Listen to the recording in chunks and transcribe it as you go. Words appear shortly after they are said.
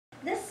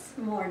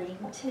This morning,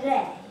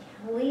 today,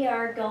 we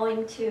are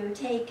going to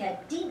take a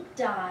deep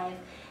dive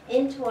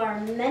into our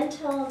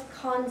mental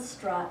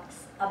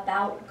constructs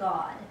about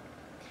God.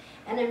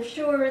 And I'm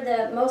sure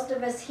that most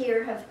of us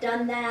here have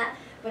done that,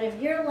 but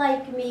if you're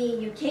like me,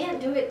 you can't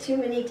do it too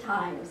many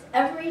times.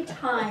 Every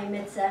time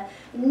it's a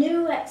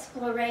new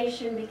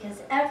exploration,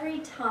 because every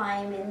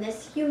time in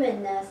this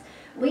humanness,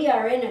 we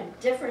are in a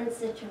different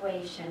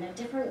situation, a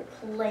different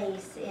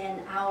place in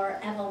our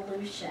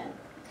evolution.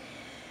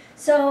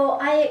 So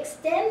I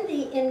extend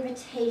the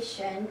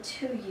invitation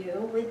to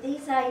you with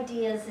these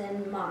ideas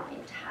in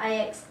mind. I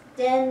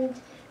extend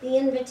the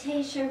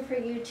invitation for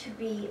you to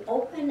be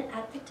open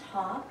at the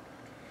top.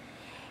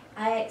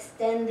 I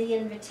extend the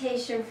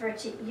invitation for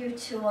you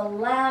to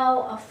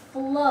allow a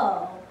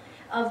flow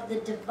of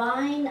the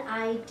divine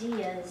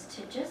ideas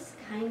to just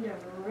kind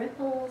of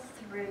ripple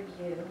through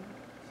you,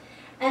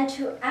 and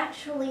to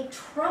actually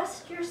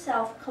trust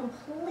yourself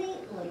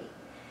completely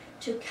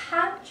to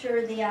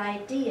capture the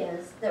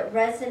ideas that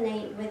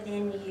resonate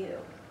within you.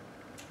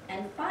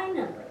 And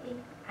finally,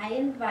 I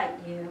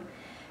invite you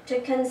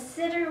to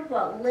consider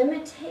what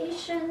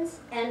limitations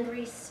and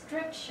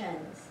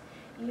restrictions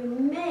you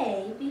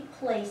may be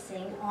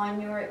placing on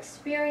your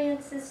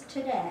experiences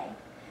today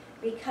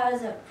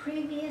because of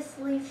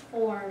previously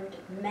formed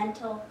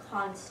mental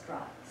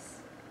constructs.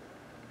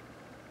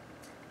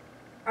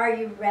 Are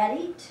you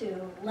ready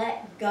to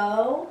let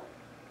go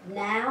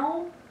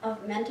now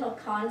of mental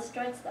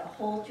constructs that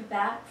hold you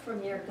back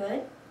from your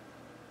good?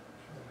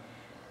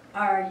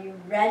 Are you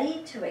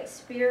ready to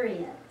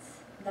experience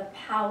the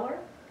power,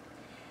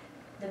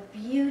 the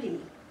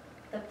beauty,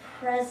 the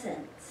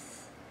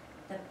presence,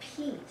 the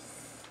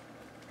peace,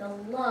 the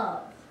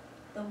love,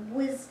 the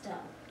wisdom,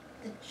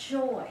 the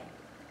joy,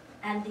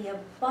 and the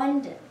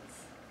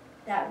abundance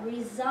that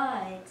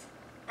resides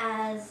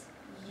as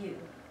you?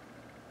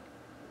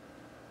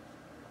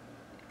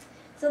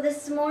 So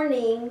this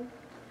morning,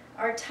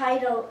 our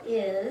title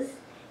is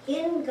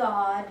In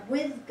God,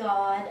 With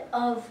God,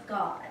 Of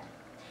God.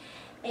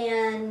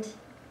 And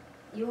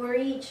you were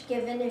each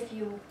given, if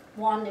you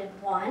wanted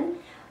one,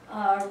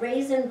 a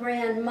Raisin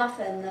Bran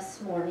muffin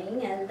this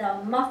morning. And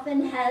the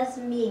muffin has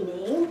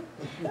meaning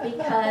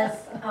because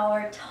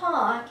our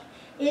talk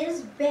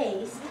is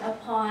based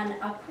upon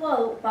a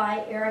quote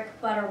by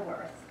Eric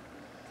Butterworth.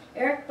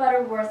 Eric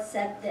Butterworth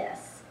said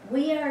this: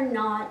 "We are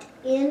not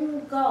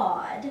in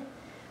God.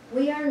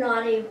 We are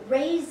not a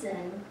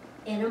raisin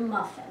in a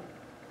muffin."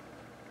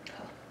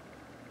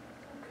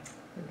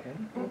 Okay.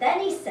 And then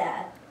he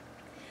said,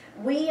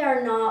 "We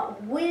are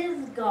not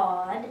with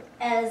God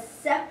as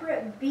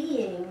separate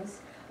beings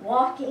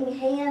walking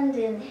hand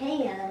in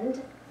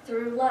hand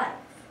through life."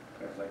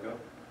 As I go.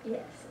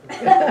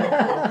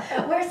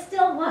 Yes. We're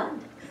still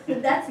one.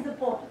 That's the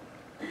point.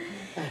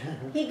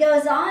 He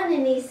goes on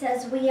and he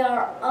says, "We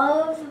are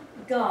of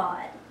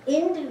God,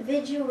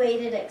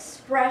 individuated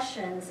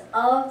expressions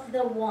of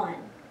the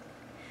one.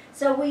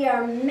 So we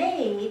are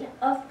made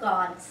of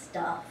God's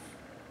stuff."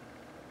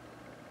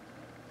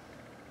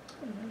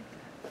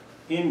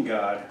 In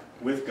God,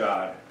 with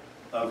God,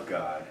 of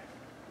God.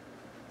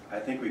 I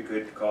think we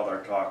could call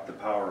our talk The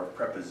Power of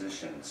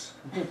Prepositions.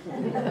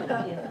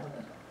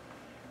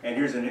 And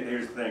here's the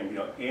thing,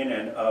 in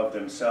and of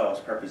themselves,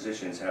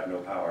 prepositions have no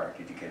power.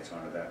 Did you catch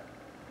on to that?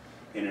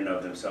 In and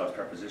of themselves,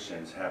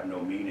 prepositions have no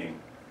meaning.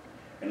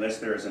 Unless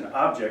there is an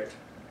object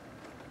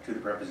to the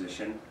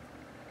preposition,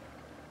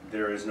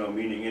 there is no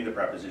meaning in the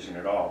preposition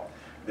at all.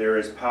 There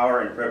is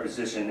power in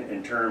preposition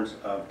in terms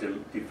of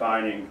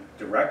defining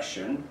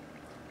direction,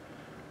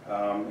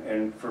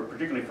 and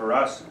particularly for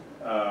us,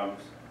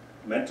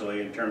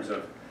 mentally, in terms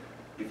of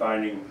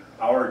defining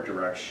our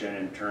direction,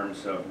 in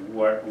terms of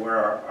where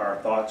our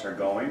thoughts are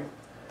going.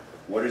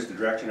 What is the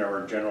direction of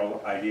our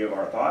general idea of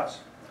our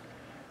thoughts?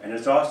 And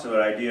it's also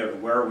an idea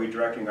of where are we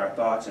directing our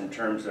thoughts in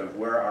terms of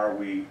where are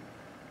we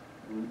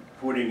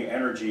putting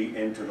energy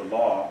into the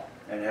law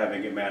and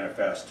having it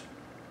manifest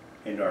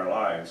into our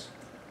lives.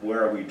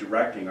 Where are we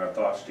directing our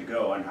thoughts to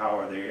go, and how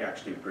are they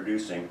actually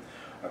producing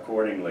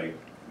accordingly?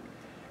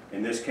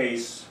 In this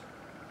case,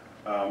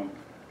 a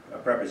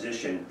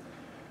preposition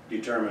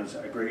determines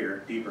a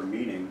greater, deeper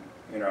meaning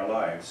in our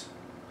lives.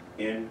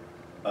 In,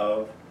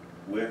 of,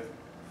 with,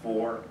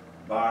 for,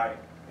 by,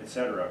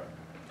 etc.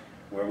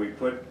 Where we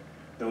put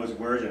those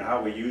words and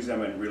how we use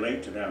them and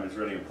relate to them is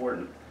really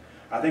important.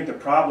 I think the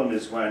problem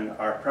is when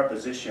our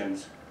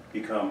prepositions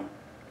become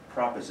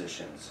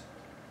propositions.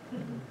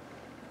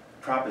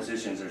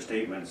 Propositions are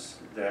statements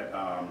that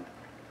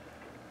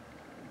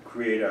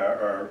create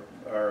are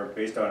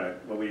based on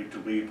what we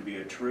believe to be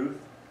a truth,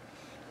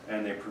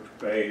 and they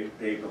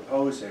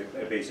propose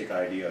a basic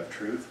idea of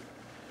truth,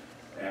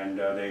 and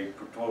they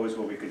propose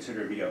what we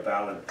consider to be a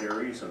valid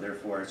theory, so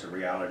therefore it's a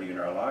reality in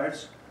our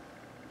lives.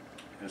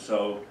 And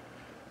so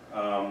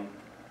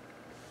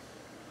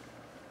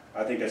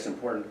I think that's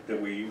important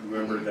that we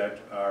remember that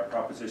our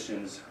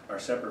propositions are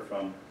separate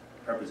from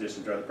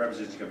prepositions, or the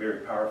prepositions are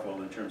very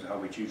powerful in terms of how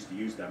we choose to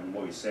use them and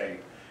what we say,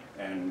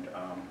 and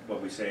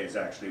what we say is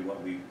actually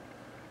what we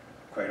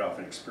quite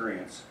often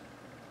experience.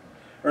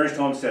 Ernest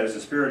Holmes says, the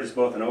Spirit is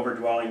both an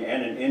overdwelling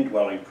and an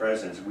indwelling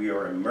presence. We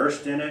are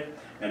immersed in it,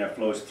 and it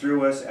flows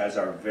through us as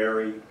our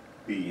very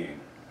being.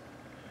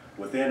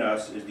 Within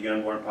us is the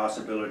unborn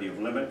possibility of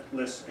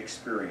limitless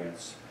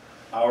experience.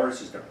 Ours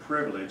is the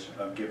privilege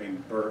of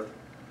giving birth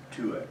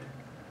to it.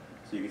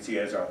 So you can see,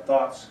 as our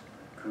thoughts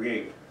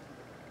create,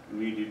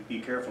 we need to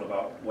be careful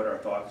about what our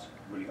thoughts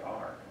really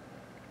are.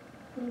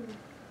 Mm-hmm.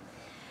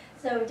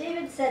 So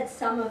David said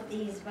some of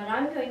these, but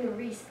I'm going to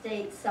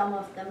restate some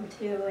of them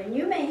too. And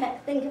you may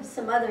think of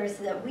some others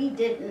that we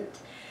didn't.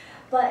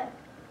 But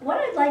what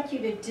I'd like you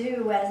to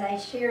do as I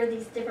share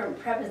these different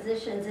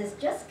prepositions is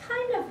just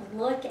kind of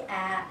look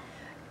at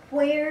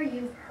where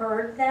you've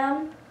heard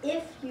them,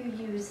 if you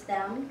use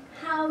them,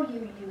 how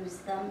you use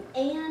them,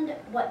 and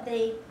what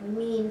they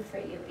mean for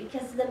you.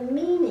 Because the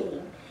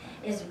meaning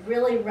is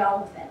really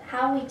relevant,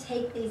 how we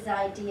take these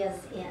ideas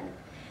in.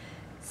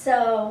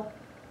 So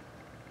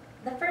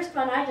the first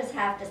one I just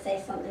have to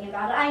say something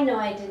about. I know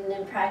I didn't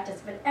in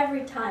practice, but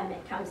every time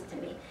it comes to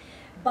me.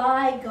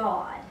 By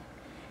God.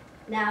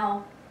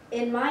 Now,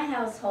 in my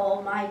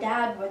household, my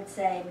dad would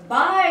say,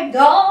 by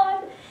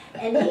God,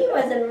 and he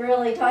wasn't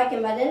really talking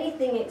about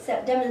anything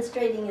except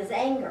demonstrating his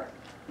anger.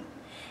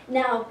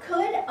 Now,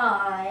 could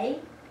I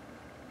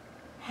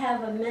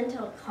have a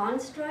mental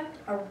construct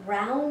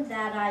around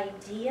that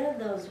idea,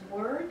 those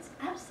words?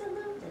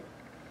 Absolutely.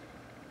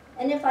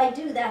 And if I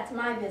do, that's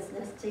my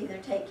business to either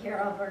take care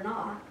of or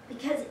not,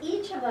 because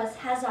each of us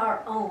has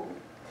our own.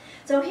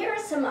 So here are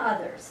some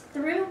others.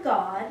 Through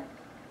God,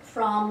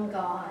 from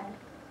God,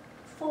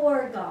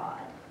 for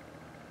God.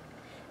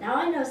 Now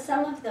I know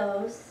some of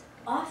those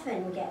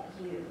often get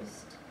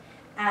used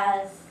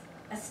as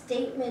a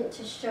statement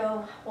to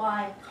show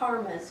why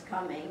karma is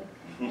coming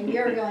and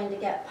you're going to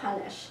get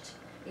punished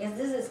because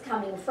this is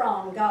coming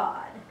from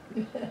God.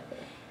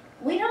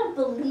 We don't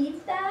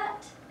believe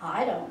that.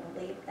 I don't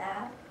believe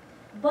that.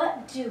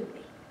 But do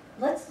we?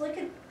 Let's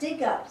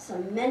dig up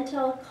some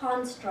mental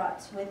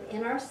constructs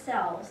within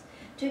ourselves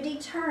to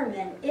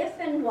determine if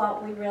and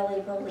what we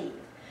really believe.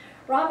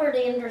 Robert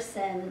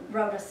Anderson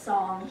wrote a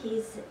song.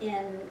 He's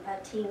in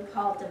a team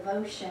called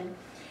Devotion,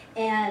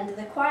 and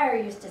the choir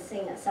used to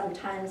sing it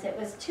sometimes. It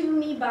was to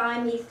me,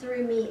 by me,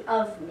 through me,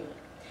 of me.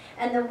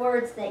 And the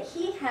words that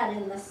he had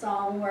in the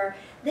song were,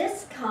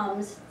 this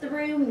comes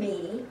through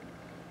me,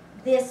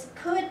 this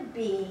could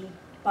be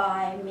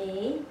by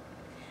me,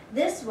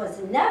 this was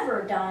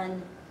never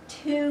done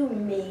to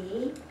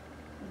me,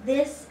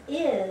 this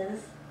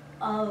is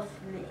of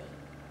me.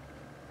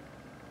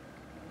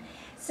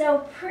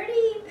 So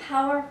pretty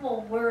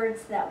powerful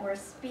words that we're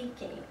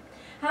speaking.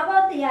 How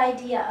about the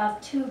idea of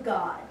to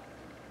God?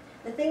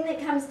 The thing that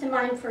comes to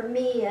mind for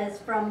me is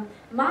from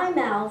my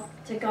mouth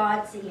to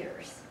God's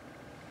ears.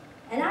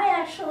 And I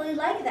actually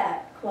like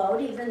that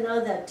quote, even though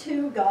the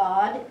to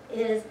God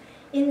is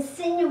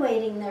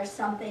insinuating there's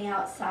something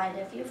outside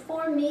of you.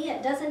 For me,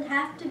 it doesn't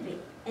have to be.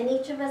 And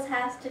each of us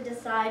has to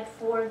decide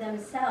for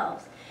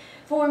themselves.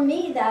 For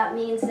me, that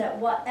means that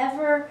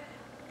whatever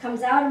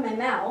comes out of my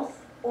mouth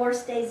or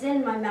stays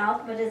in my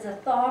mouth but is a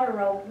thought or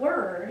a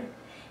word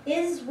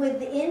is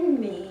within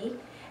me,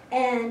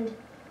 and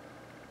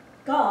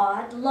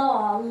God,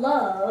 law,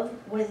 love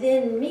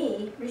within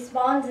me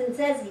responds and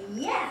says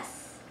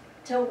yes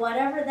to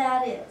whatever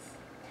that is.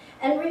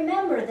 And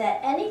remember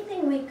that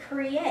anything we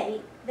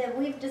create that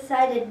we've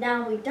decided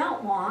now we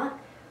don't want,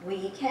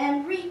 we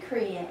can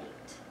recreate.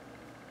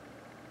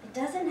 It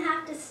doesn't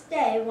have to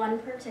stay one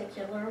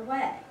particular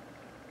way.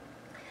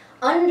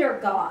 Under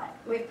God.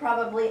 We've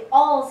probably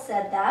all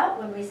said that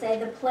when we say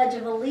the Pledge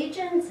of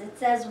Allegiance. It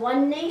says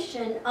one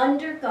nation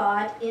under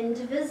God,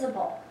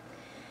 indivisible.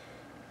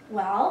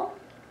 Well,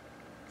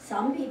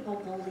 some people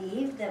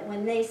believe that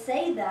when they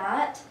say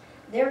that,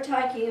 they're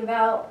talking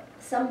about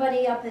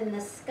somebody up in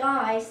the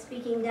sky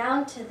speaking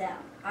down to them.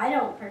 I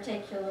don't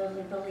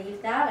particularly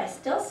believe that. I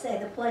still say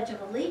the Pledge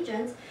of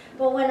Allegiance,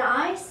 but when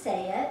I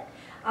say it,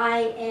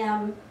 I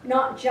am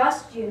not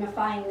just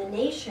unifying the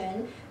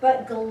nation,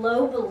 but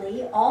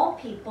globally, all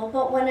people.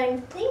 But when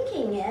I'm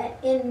thinking it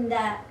in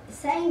that,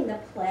 saying the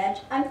pledge,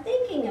 I'm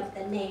thinking of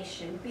the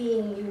nation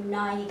being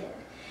united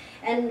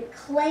and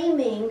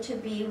claiming to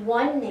be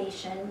one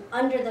nation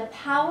under the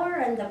power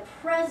and the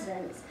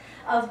presence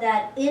of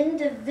that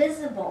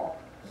indivisible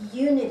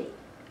unity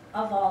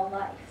of all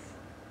life,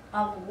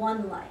 of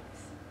one life.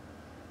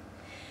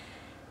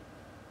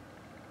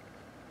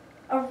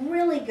 A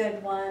really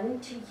good one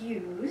to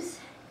use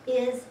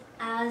is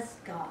as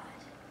God.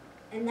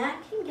 And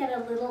that can get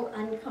a little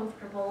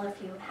uncomfortable if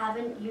you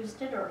haven't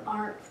used it or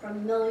aren't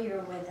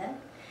familiar with it.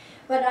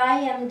 But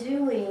I am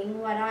doing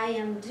what I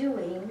am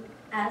doing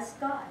as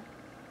God.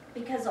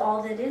 Because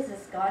all that is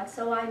God,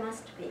 so I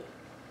must be.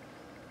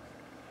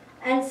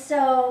 And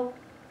so,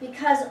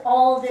 because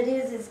all that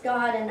is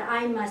God and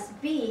I must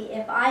be,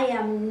 if I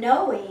am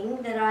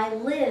knowing that I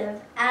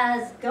live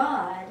as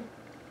God,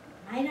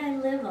 might I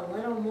live a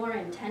little more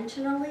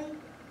intentionally?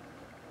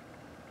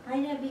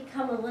 Might I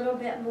become a little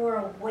bit more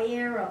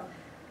aware of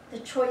the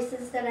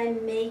choices that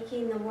I'm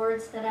making, the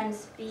words that I'm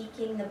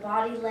speaking, the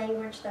body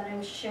language that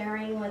I'm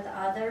sharing with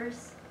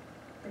others,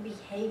 the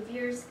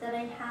behaviors that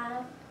I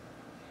have,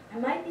 I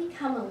might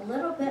become a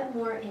little bit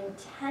more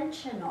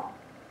intentional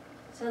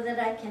so that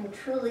I can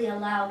truly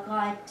allow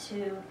God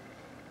to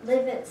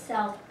live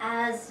itself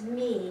as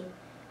me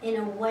in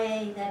a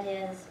way that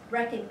is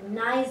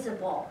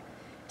recognizable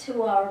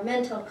to our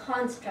mental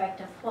construct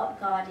of what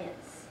God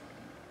is.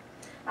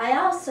 I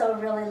also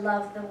really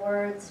love the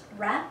words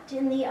wrapped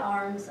in the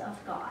arms of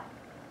God.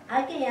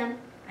 Again,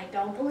 I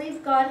don't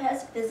believe God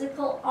has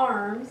physical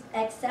arms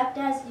except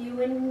as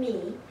you and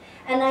me,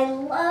 and I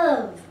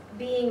love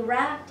being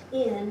wrapped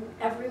in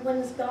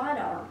everyone's God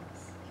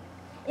arms.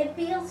 It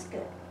feels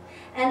good.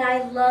 And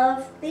I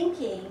love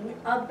thinking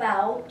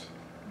about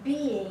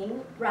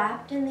being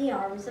wrapped in the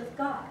arms of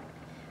God.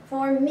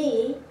 For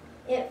me,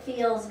 it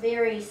feels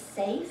very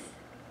safe,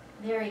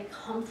 very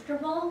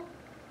comfortable,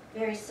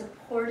 very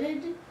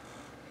supported,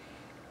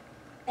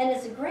 and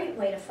it's a great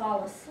way to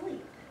fall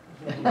asleep.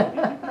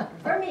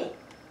 For me.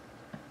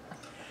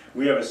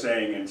 We have a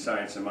saying in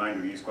Science of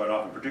Mind we use quite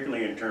often,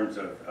 particularly in terms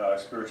of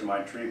spiritual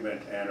mind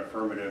treatment and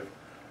affirmative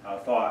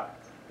thought,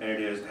 and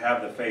it is to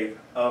have the faith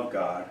of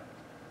God,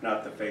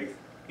 not the faith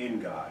in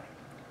God.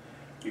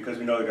 Because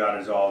we know that God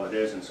is all that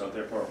is, and so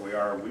therefore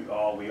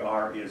all we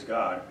are is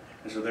God.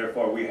 And so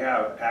therefore we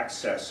have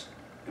access,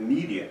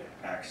 immediate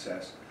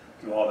access,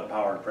 to all the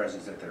power and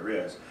presence that there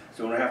is.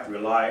 So we don't have to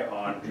rely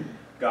on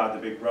God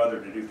the Big Brother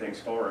to do things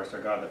for us, or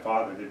God the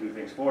Father to do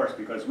things for us,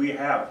 because we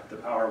have the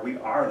power, we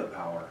are the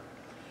power.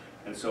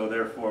 And so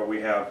therefore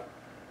we have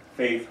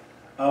faith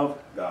of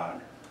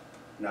God,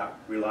 not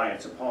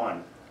reliance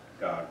upon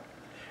God.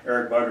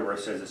 Eric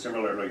Butterworth says it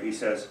similarly. He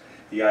says,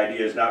 the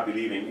idea is not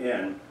believing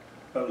in,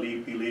 but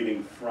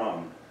believing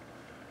from.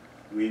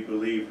 We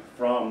believe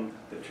from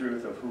the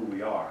truth of who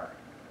we are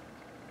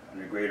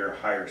and a greater,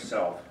 higher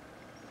self.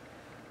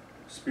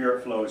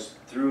 Spirit flows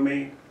through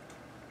me,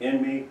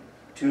 in me,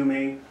 to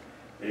me.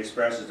 It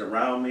expresses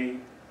around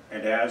me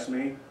and as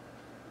me.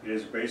 It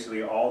is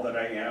basically all that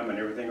I am and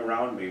everything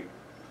around me.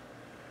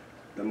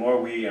 The more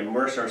we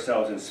immerse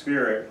ourselves in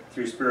spirit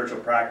through spiritual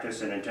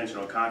practice and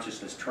intentional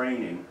consciousness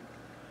training,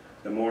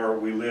 the more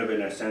we live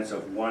in a sense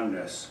of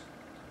oneness,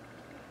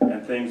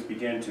 and things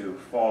begin to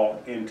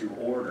fall into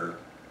order,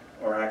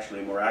 or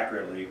actually more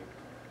accurately,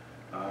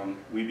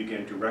 we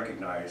begin to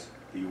recognize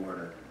the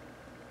order.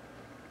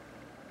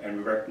 And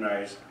we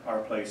recognize our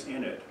place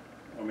in it,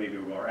 or maybe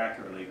more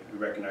accurately, we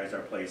recognize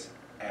our place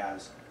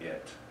as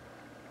it.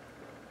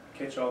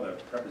 Catch all the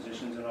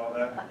prepositions and all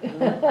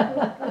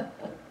that?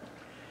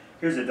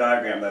 Here's a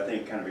diagram that I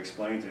think kind of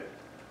explains it.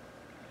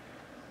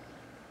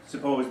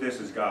 Suppose this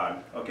is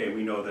God. Okay,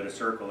 we know that a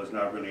circle is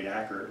not really an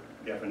accurate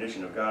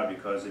definition of God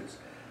because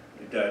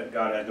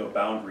God has no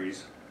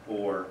boundaries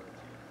or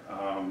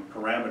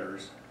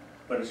parameters,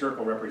 but a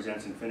circle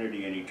represents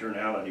infinity and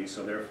eternality,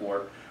 so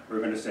therefore we're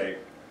going to say,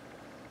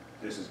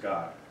 this is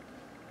God.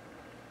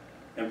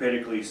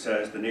 Empedocles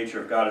says the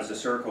nature of God is a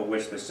circle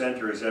which the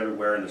center is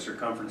everywhere and the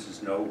circumference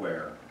is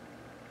nowhere.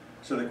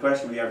 So the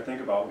question we have to think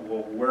about,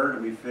 well, where do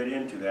we fit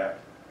into that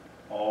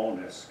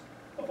allness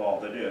of all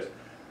that is?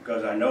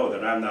 Because I know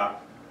that I'm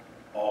not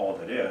all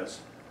that is,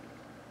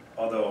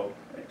 although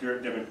at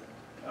different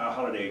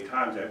holiday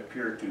times I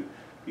appear to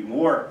be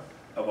more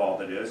of all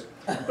that is,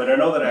 but I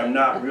know that I'm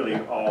not really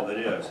all that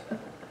is.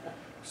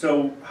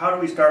 So how do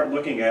we start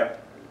looking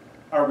at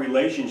our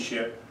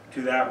relationship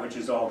to that which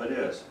is all that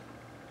is?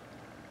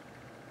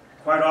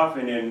 Quite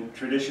often in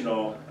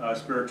traditional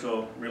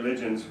spiritual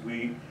religions,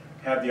 we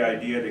have the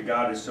idea that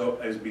God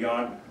is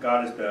beyond.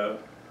 God is the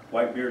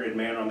white-bearded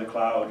man on the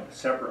cloud,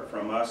 separate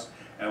from us,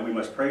 and we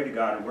must pray to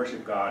God and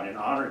worship God and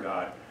honor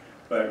God,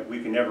 but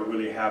we can never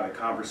really have a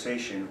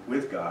conversation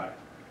with God.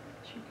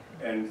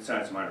 And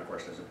Science of Mind, of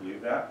course, doesn't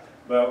believe that,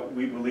 but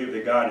we believe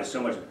that God is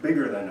so much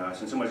bigger than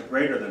us and so much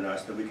greater than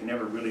us that we can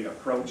never really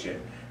approach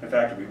it. In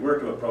fact, if we were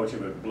to approach it,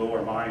 it would blow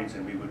our minds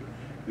and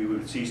we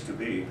would cease to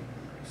be.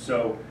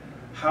 So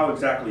how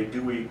exactly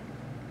do we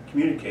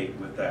communicate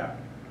with that?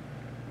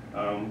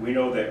 We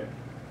know that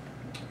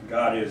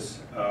God is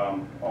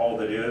all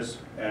that is,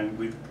 and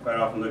we quite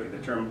often look at the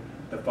term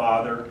the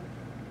Father,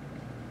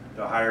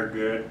 the higher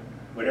good,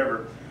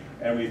 whatever,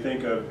 and we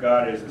think of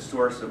God as the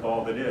source of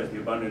all that is, the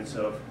abundance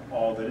of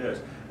all that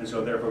is. And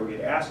so therefore we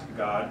could ask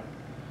God,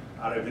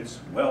 out of its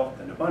wealth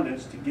and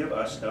abundance, to give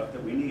us stuff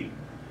that we need.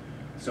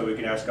 So we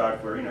can ask God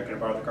for, can I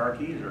borrow the car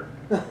keys, or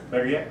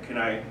better yet, can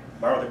I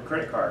borrow the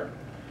credit card?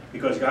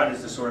 Because God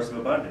is the source of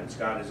abundance.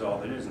 God is all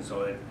that is, and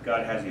so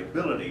God has the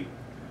ability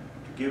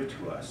to give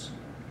to us.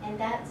 And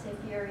that's if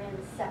you're in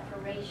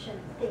separation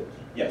thinking,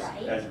 yes,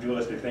 right? That's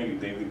dualistic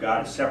thinking.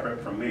 God is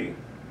separate from me.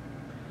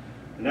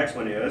 The next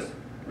one is,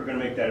 we're going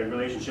to make that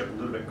relationship a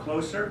little bit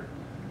closer.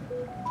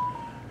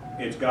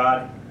 It's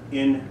God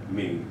in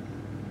me.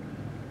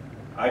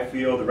 I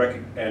feel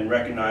and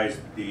recognize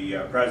the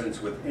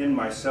presence within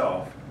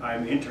myself.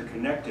 I'm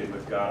interconnected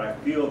with God. I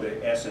feel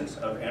the essence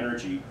of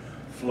energy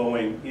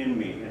flowing in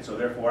me. And so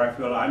therefore I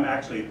feel I'm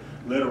actually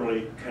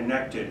literally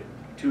connected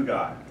to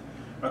God.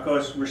 Of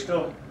course, we're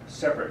still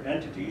separate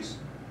entities,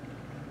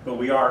 but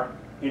we are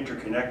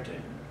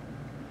interconnected.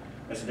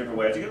 That's a different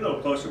way. It's a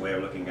little closer way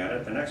of looking at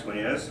it. The next one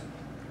is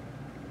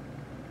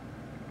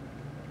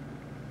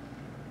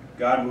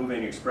God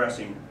moving,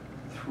 expressing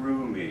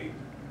through me.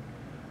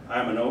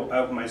 I'm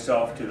open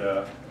myself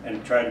to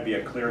and try to be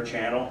a clear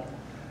channel,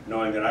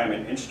 knowing that I'm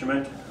an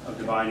instrument of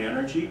divine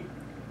energy,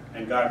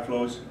 and God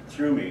flows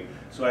through me.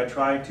 So I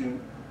try to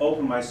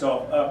open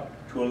myself up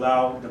to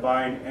allow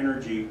divine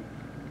energy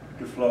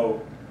to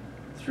flow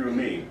through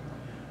me.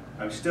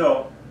 I'm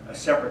still a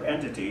separate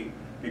entity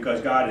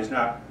because God is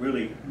not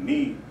really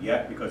me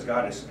yet, because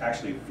God is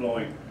actually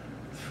flowing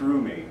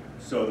through me.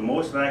 So the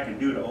most that I can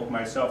do to open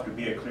myself to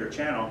be a clear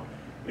channel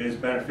is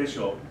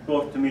beneficial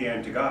both to me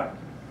and to God.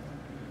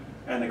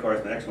 And of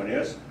course the next one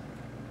is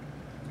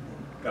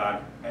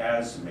God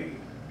as me,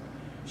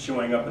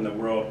 showing up in the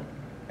world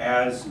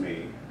as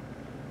me.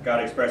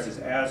 God expresses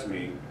as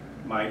me,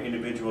 my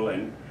individual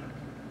and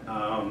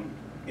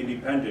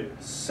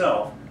independent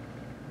self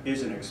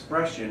is an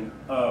expression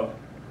of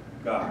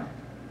God.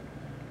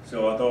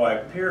 So although I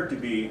appear to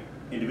be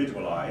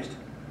individualized,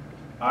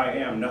 I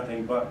am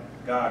nothing but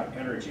God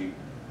energy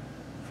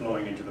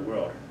flowing into the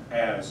world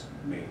as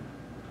me.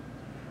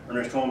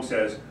 Ernest Holmes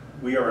says,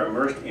 we are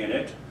immersed in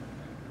it,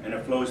 and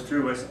it flows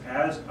through us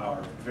as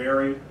our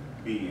very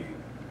being.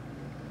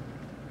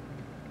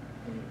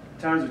 In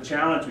times of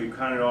challenge, we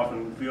kind of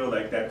often feel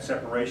like that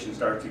separation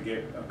starts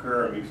to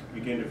occur, and we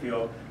begin to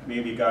feel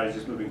maybe God is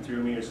just moving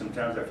through me, or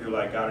sometimes I feel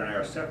like God and I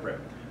are separate.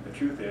 The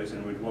truth is,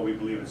 and what we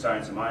believe in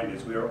Science of Mind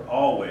is, we are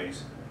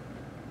always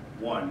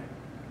one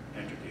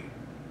entity.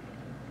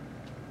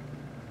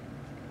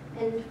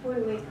 And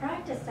when we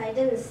practiced, I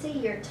didn't see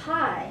your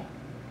tie,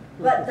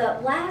 but the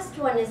last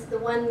one is the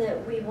one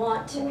that we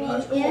want to be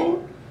in.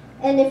 Cool.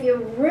 And if you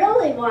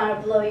really want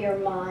to blow your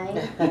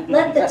mind,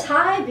 let the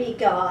tie be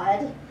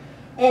God,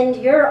 and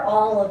you're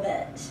all of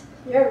it.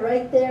 You're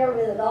right there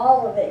with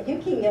all of it. You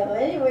can go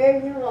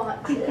anywhere you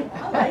want to.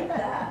 I like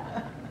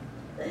that.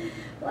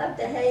 We'll have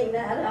to hang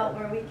that out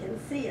where we can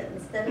see it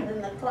instead of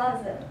in the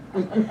closet.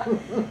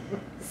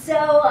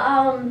 So,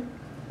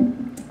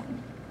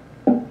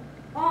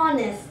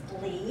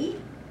 honestly,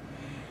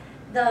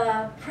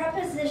 the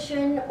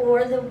preposition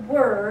or the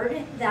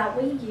word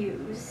that we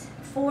use,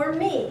 for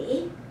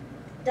me,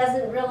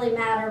 doesn't really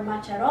matter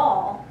much at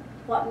all.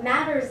 What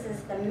matters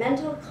is the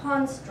mental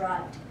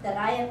construct that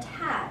I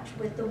attach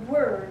with the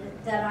word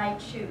that I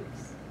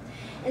choose.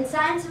 In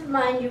Science of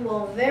Mind, you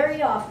will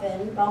very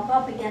often bump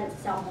up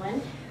against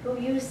someone who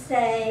you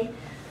say,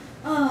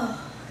 oh,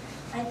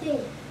 I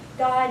think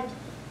God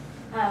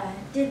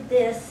did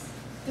this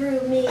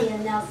through me,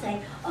 and they'll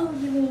say, oh,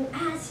 you mean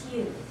as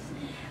you.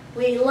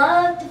 We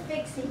love to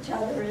fix each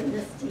other in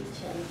this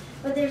teaching,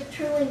 but there's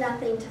truly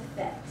nothing to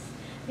fix,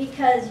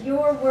 because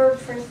your word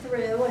for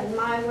through and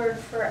my word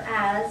for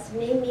as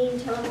may mean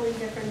totally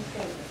different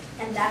things,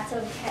 and that's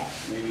okay.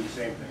 Maybe the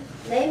same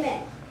thing. They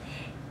may.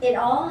 It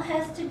all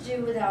has to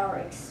do with our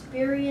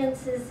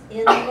experiences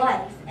in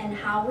life and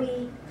how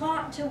we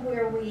got to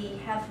where we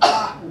have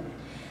gotten.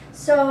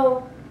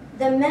 So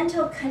the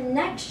mental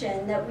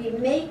connection that we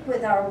make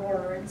with our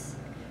words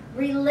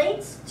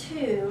relates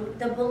to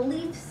the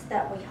beliefs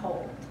that we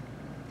hold.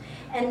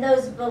 And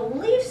those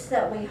beliefs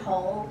that we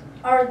hold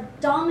are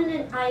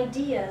dominant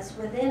ideas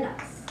within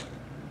us.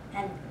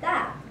 And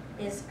that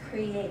is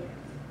creative.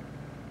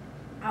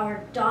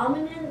 Our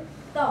dominant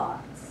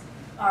thoughts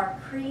are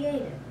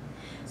creative.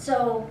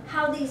 So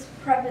how these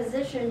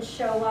prepositions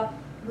show up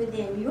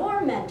within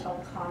your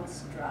mental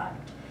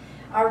construct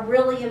are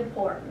really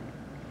important.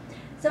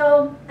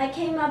 So I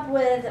came up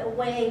with a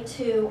way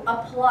to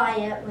apply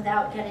it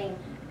without getting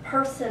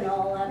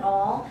personal at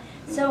all.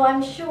 So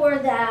I'm sure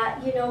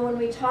that, you know, when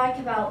we talk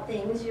about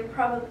things, you're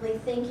probably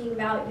thinking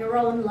about your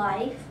own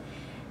life.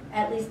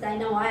 At least I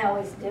know I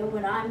always do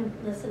when I'm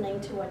listening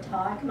to a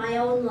talk. My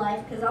own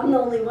life, because I'm the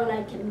only one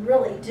I can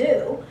really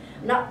do.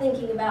 I'm not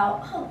thinking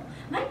about, oh,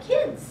 my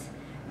kids.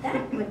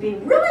 That would be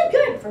really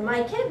good for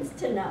my kids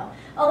to know.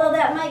 Although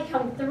that might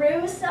come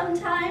through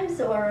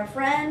sometimes, or a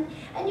friend,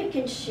 and you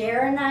can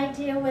share an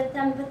idea with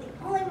them, but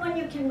the only one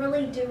you can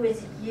really do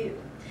is you.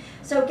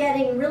 So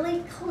getting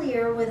really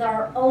clear with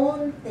our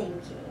own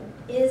thinking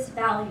is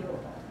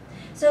valuable.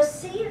 So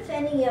see if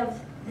any of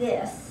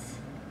this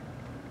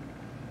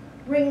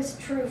rings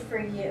true for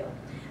you.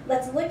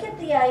 Let's look at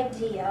the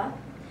idea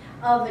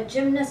of a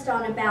gymnast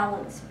on a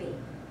balance beam.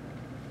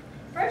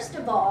 First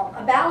of all,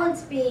 a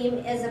balance beam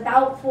is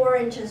about 4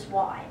 inches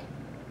wide,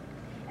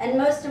 and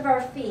most of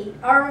our feet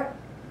are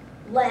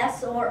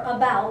less or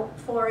about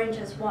 4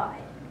 inches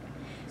wide.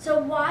 So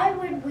why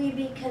would we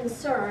be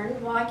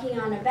concerned walking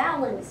on a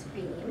balance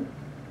beam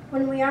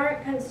when we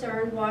aren't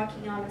concerned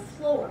walking on a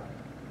floor?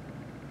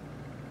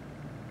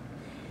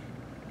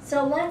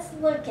 So let's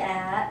look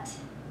at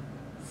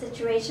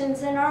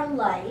situations in our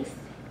life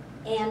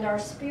and our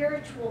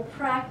spiritual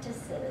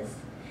practices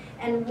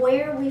and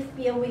where we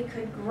feel we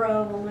could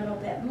grow a little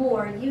bit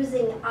more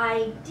using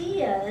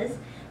ideas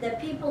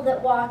that people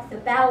that walk the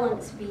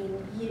balance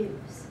beam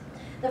use.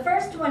 The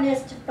first one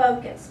is to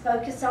focus.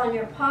 Focus on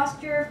your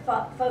posture,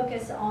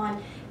 focus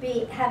on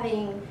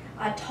having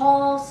a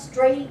tall,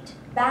 straight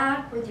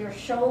back with your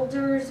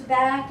shoulders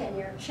back and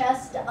your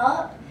chest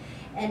up.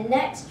 And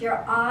next,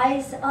 your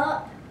eyes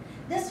up.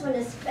 This one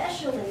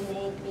especially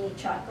made me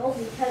chuckle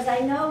because I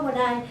know when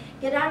I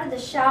get out of the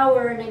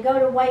shower and I go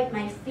to wipe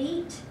my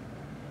feet,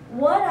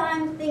 what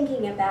I'm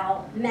thinking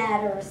about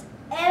matters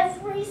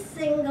every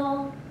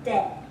single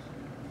day.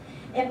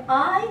 If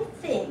I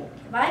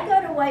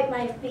go to wipe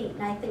my feet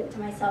and I think to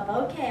myself,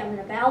 okay, I'm going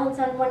to balance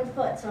on one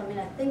foot, so I'm going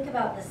to think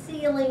about the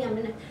ceiling, I'm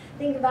going to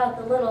think about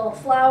the little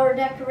flower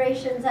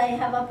decorations I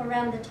have up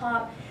around the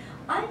top,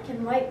 I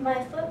can wipe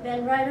my foot,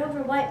 bend right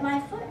over, wipe my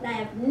foot, and I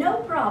have no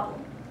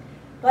problem.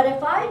 But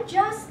if I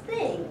just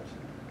think,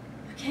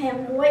 okay, I'm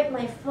going to wipe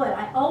my foot,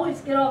 I always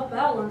get off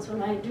balance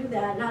when I do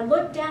that, and I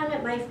look down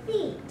at my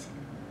feet,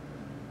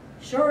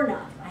 sure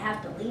enough, I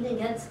have to lean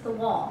against the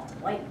wall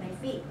to wipe my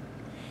feet.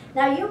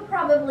 Now you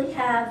probably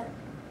have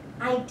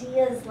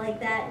ideas like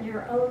that in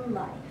your own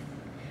life,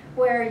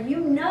 where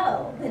you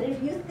know that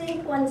if you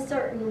think one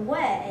certain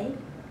way,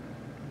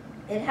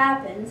 it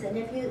happens, and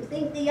if you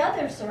think the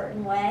other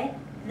certain way,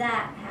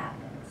 that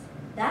happens.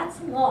 That's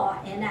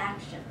law in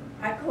action,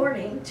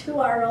 according to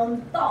our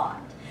own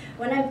thought.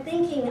 When I'm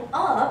thinking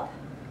up,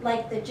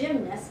 like the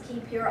gymnast,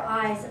 keep your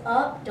eyes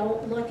up,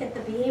 don't look at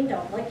the beam,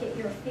 don't look at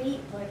your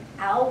feet, look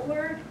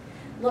outward,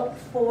 look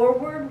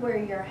forward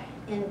where you're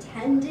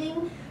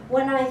intending.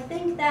 When I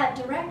think that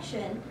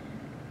direction,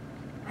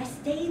 I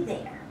stay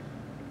there.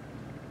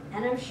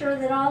 And I'm sure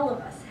that all of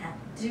us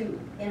do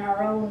in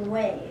our own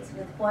ways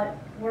with what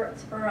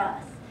works for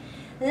us.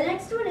 The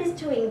next one is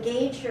to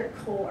engage your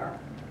core,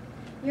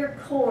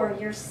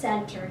 your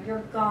center, your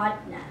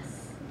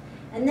Godness,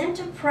 and then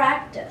to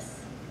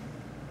practice.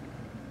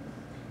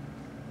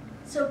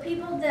 So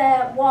people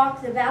that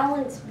walk the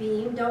balance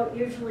beam don't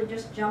usually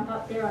just jump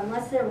up there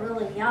unless they're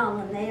really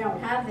young and they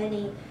don't have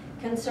any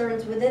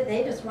concerns with it.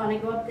 They just want to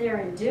go up there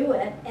and do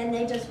it, and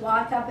they just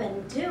walk up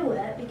and do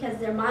it because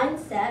their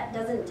mindset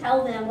doesn't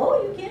tell them,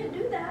 oh, you can't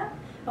do that.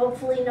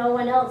 Hopefully no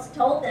one else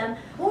told them,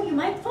 oh, you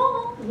might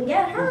fall and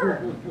get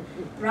hurt,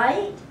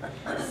 right?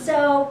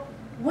 So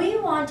we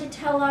want to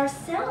tell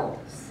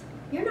ourselves,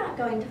 you're not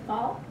going to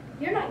fall,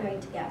 you're not going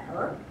to get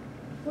hurt.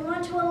 We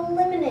want to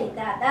eliminate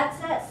that. That's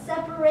that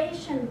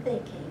separation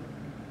thinking.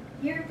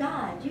 You're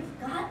God, you've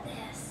got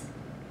this.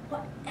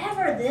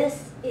 Whatever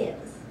this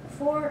is,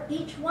 for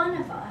each one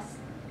of us,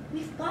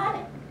 we've got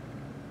it.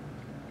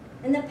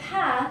 And the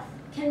path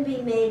can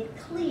be made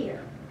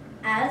clear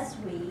as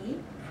we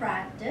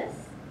practice.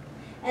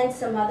 And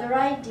some other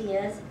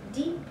ideas,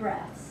 deep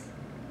breaths.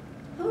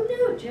 Who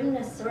knew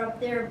gymnasts are up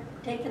there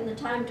taking the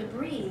time to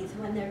breathe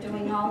when they're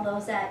doing all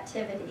those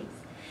activities?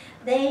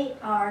 They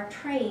are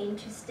trained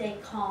to stay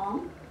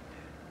calm,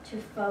 to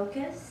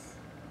focus,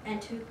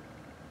 and to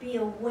be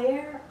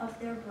aware of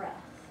their breath.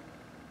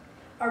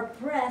 Our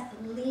breath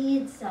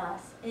leads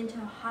us into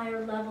a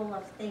higher level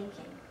of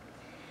thinking.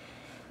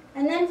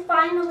 And then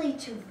finally,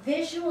 to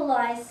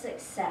visualize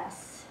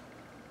success,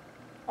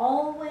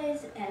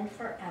 always and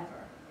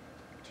forever.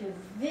 To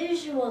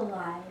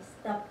visualize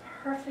the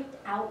perfect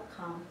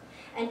outcome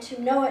and to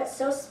know it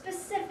so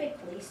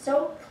specifically,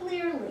 so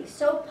clearly,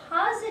 so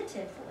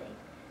positively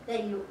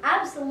that you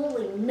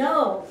absolutely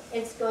know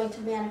it's going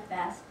to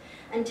manifest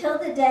until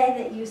the day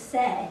that you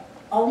say,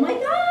 oh my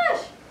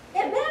gosh,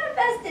 it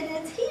manifested,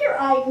 it's here,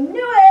 I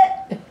knew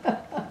it.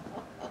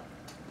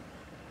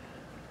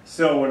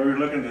 So when we were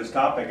looking at this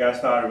topic, I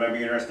thought it might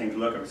be interesting to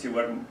look up and see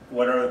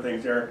what other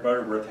things Eric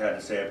Butterworth had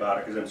to say about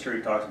it, because I'm sure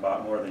he talks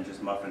about more than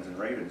just muffins and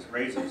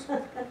raisins.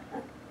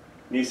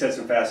 And he said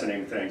some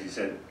fascinating things. He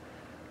said,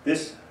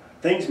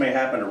 things may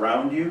happen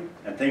around you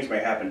and things may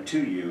happen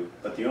to you,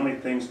 but the only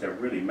things that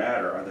really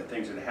matter are the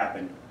things that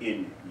happen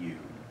in you.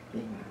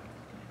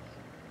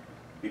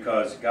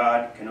 Because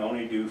God can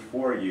only do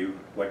for you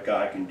what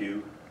God can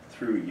do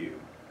through you.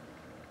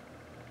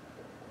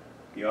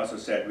 He also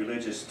said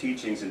religious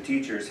teachings and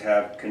teachers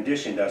have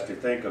conditioned us to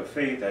think of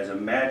faith as a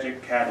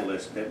magic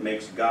catalyst that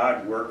makes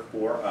God work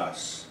for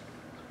us.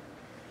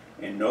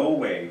 In no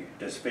way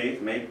does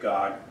faith make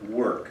God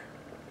work,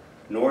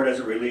 nor does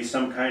it release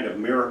some kind of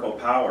miracle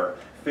power.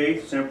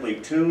 Faith simply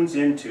tunes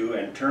into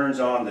and turns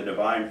on the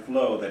divine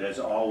flow that has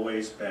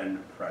always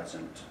been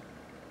present.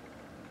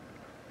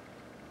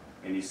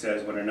 And he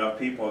says when enough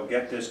people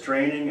get this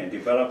training and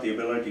develop the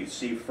ability to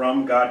see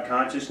from God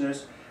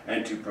consciousness,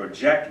 and to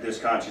project this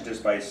consciousness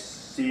by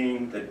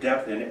seeing the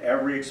depth in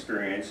every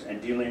experience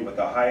and dealing with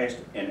the highest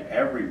in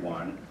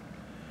everyone,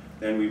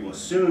 then we will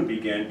soon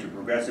begin to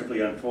progressively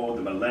unfold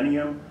the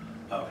millennium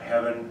of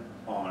heaven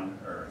on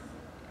earth.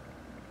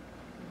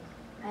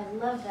 I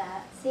love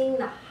that, seeing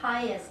the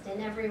highest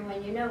in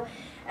everyone. You know,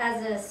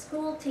 as a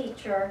school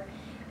teacher,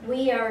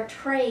 we are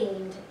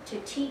trained to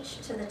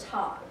teach to the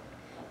top.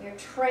 You're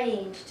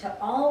trained to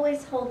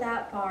always hold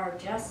that bar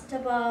just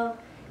above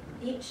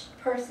each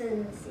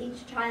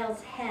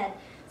child's head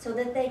so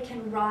that they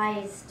can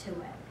rise to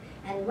it.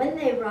 And when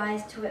they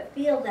rise to it,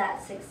 feel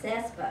that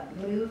success, but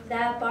move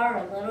that bar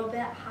a little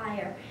bit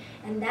higher.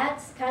 And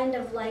that's kind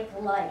of like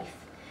life.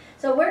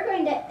 So we're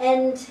going to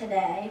end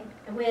today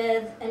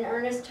with an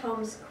Ernest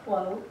Holmes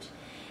quote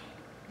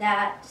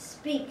that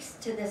speaks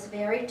to this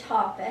very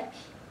topic,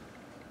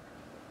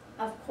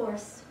 of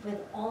course, with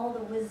all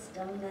the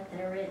wisdom that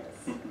there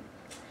is.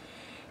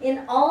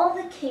 In all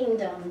the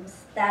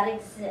kingdoms that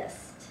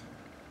exist,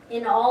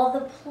 in all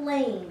the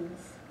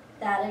planes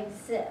that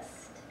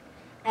exist,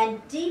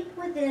 and deep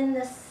within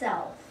the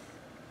self,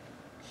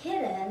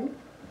 hidden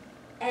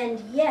and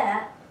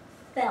yet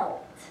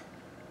felt,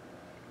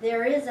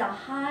 there is a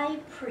high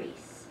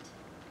priest.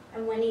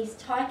 And when he's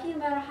talking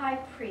about a high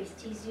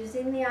priest, he's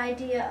using the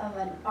idea of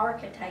an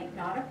archetype,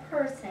 not a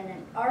person,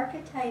 an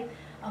archetype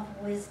of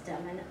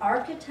wisdom, an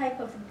archetype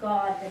of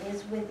God that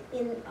is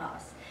within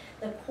us,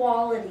 the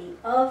quality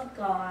of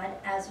God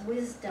as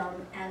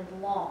wisdom and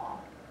law.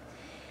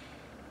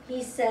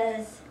 He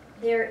says,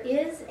 there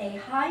is a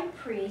high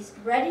priest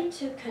ready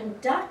to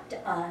conduct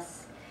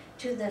us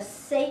to the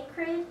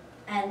sacred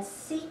and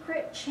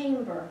secret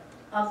chamber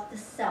of the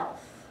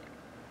self,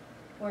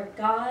 where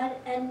God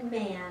and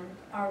man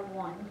are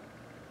one.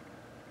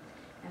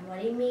 And what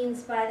he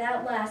means by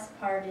that last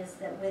part is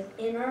that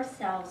within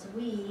ourselves,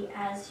 we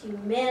as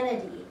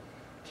humanity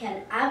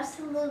can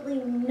absolutely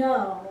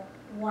know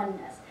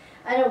oneness.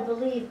 I don't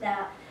believe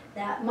that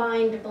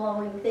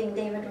mind-blowing thing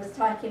David was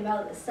talking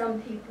about that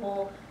some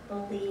people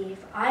believe.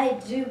 I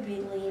do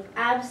believe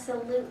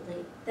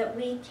absolutely that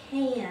we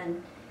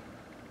can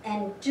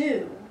and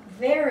do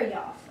very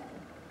often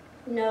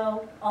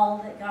know all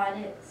that God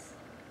is.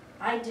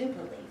 I do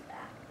believe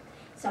that.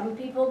 Some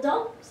people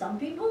don't, some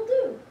people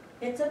do.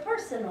 It's a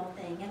personal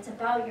thing. It's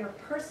about your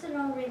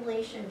personal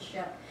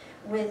relationship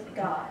with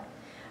God.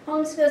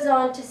 Holmes goes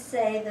on to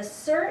say, the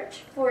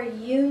search for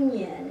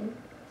union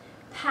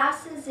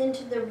passes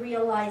into the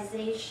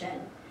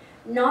realization,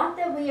 not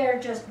that we are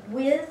just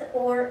with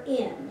or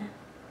in,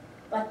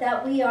 but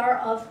that we are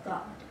of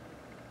God.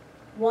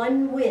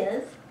 One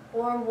with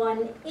or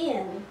one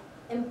in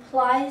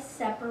implies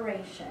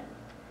separation.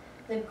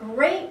 The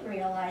great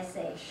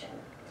realization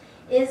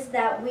is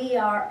that we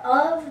are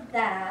of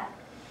that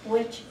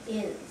which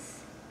is.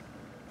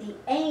 The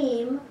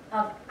aim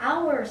of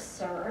our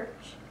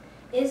search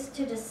is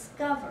to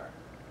discover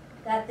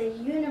that the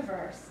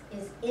universe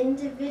is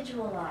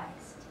individualized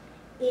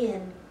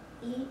in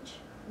each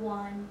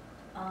one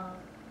of